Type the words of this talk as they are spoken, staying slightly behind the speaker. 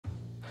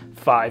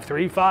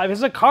5-3-5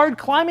 is a card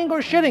climbing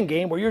or shedding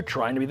game where you're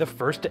trying to be the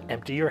first to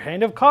empty your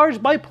hand of cards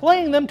by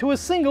playing them to a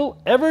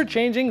single,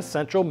 ever-changing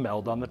central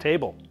meld on the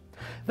table.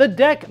 The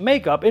deck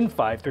makeup in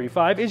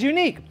 5-3-5 is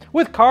unique,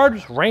 with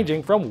cards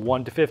ranging from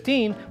 1 to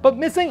 15, but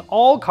missing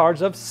all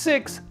cards of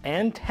 6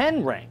 and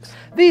 10 ranks.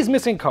 These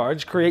missing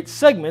cards create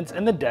segments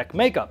in the deck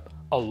makeup: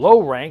 a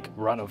low rank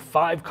run of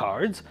 5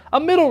 cards, a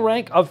middle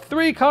rank of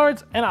 3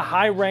 cards, and a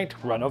high ranked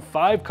run of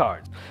 5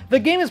 cards. The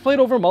game is played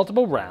over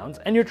multiple rounds,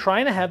 and you're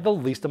trying to have the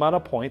least amount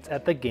of points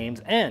at the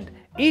game's end.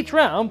 Each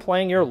round,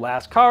 playing your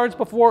last cards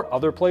before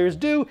other players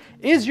do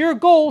is your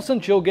goal,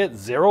 since you'll get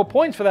 0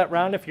 points for that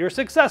round if you're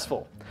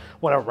successful.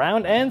 When a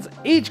round ends,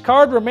 each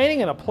card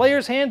remaining in a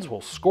player's hands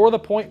will score the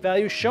point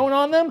value shown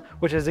on them,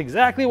 which is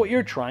exactly what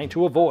you're trying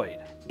to avoid.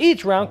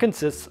 Each round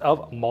consists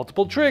of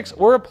multiple tricks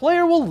where a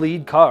player will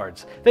lead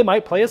cards. They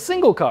might play a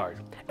single card,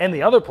 and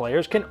the other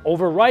players can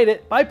overwrite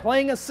it by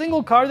playing a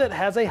single card that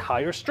has a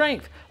higher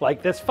strength,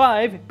 like this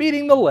 5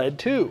 beating the lead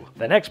 2.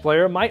 The next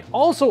player might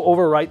also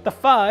overwrite the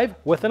 5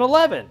 with an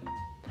 11.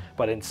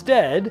 But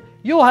instead,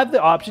 you'll have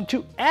the option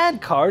to add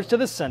cards to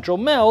the central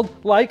meld,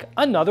 like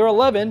another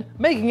 11,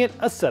 making it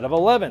a set of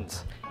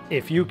 11s.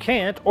 If you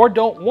can't or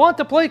don't want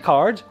to play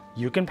cards,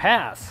 you can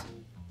pass.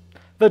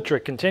 The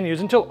trick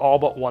continues until all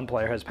but one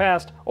player has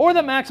passed, or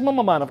the maximum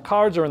amount of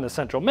cards are in the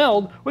central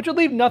meld, which would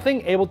leave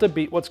nothing able to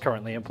beat what's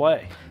currently in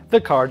play. The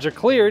cards are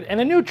cleared,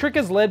 and a new trick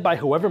is led by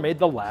whoever made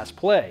the last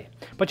play.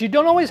 But you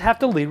don't always have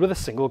to lead with a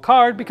single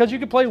card, because you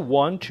can play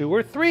 1, 2,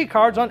 or 3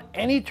 cards on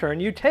any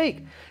turn you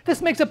take.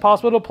 This makes it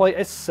possible to play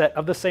a set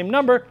of the same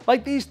number,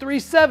 like these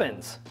 3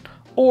 7s.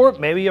 Or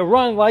maybe a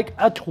run like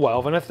a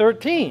 12 and a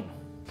 13.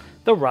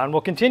 The round will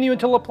continue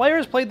until a player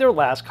has played their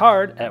last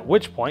card, at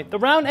which point the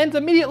round ends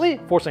immediately,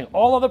 forcing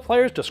all other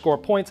players to score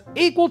points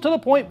equal to the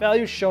point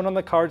value shown on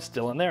the card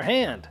still in their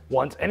hand.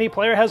 Once any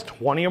player has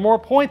 20 or more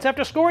points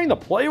after scoring, the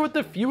player with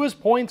the fewest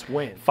points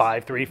wins.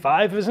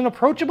 5-3-5 is an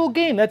approachable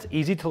game that's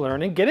easy to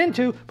learn and get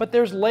into, but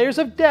there's layers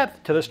of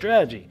depth to the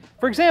strategy.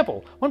 For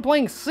example, when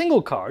playing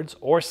single cards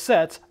or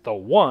sets, the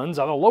 1s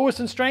are the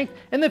lowest in strength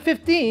and the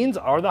 15s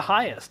are the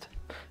highest.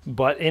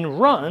 But in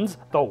runs,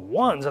 the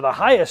 1s are the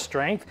highest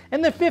strength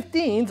and the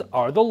 15s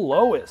are the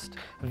lowest.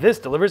 This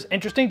delivers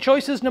interesting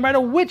choices no matter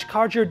which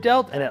cards you're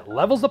dealt, and it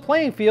levels the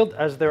playing field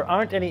as there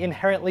aren't any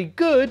inherently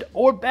good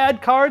or bad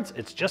cards,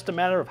 it's just a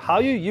matter of how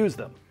you use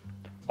them.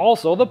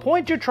 Also, the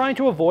points you're trying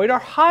to avoid are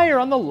higher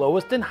on the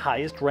lowest and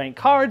highest ranked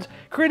cards,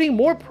 creating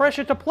more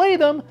pressure to play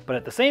them, but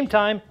at the same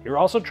time, you're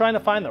also trying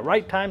to find the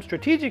right time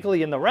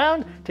strategically in the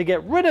round to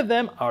get rid of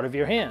them out of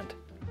your hand.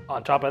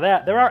 On top of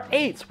that, there are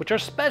 8s, which are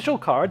special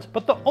cards,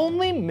 but the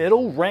only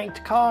middle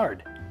ranked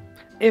card.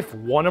 If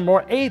 1 or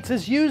more 8s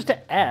is used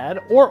to add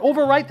or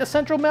overwrite the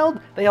central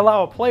meld, they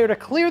allow a player to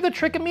clear the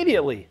trick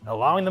immediately,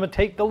 allowing them to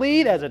take the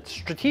lead as a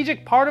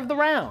strategic part of the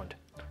round.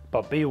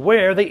 But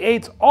beware, the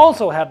 8s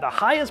also have the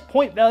highest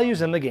point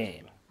values in the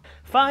game.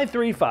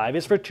 5-3-5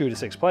 is for 2 to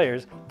 6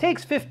 players,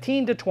 takes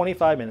 15 to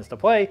 25 minutes to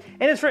play,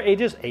 and is for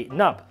ages 8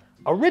 and up.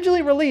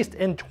 Originally released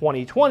in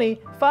 2020,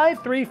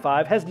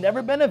 5-3-5 has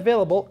never been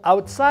available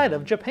outside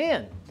of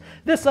Japan.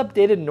 This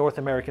updated North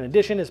American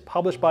edition is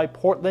published by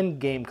Portland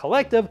Game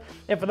Collective,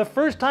 and for the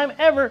first time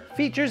ever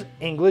features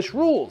English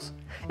rules.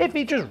 It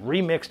features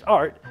remixed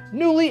art,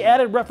 newly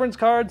added reference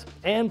cards,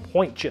 and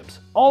point chips,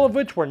 all of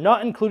which were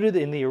not included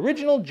in the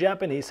original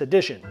Japanese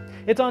edition.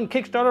 It's on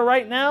Kickstarter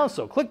right now,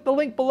 so click the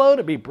link below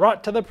to be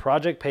brought to the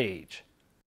project page.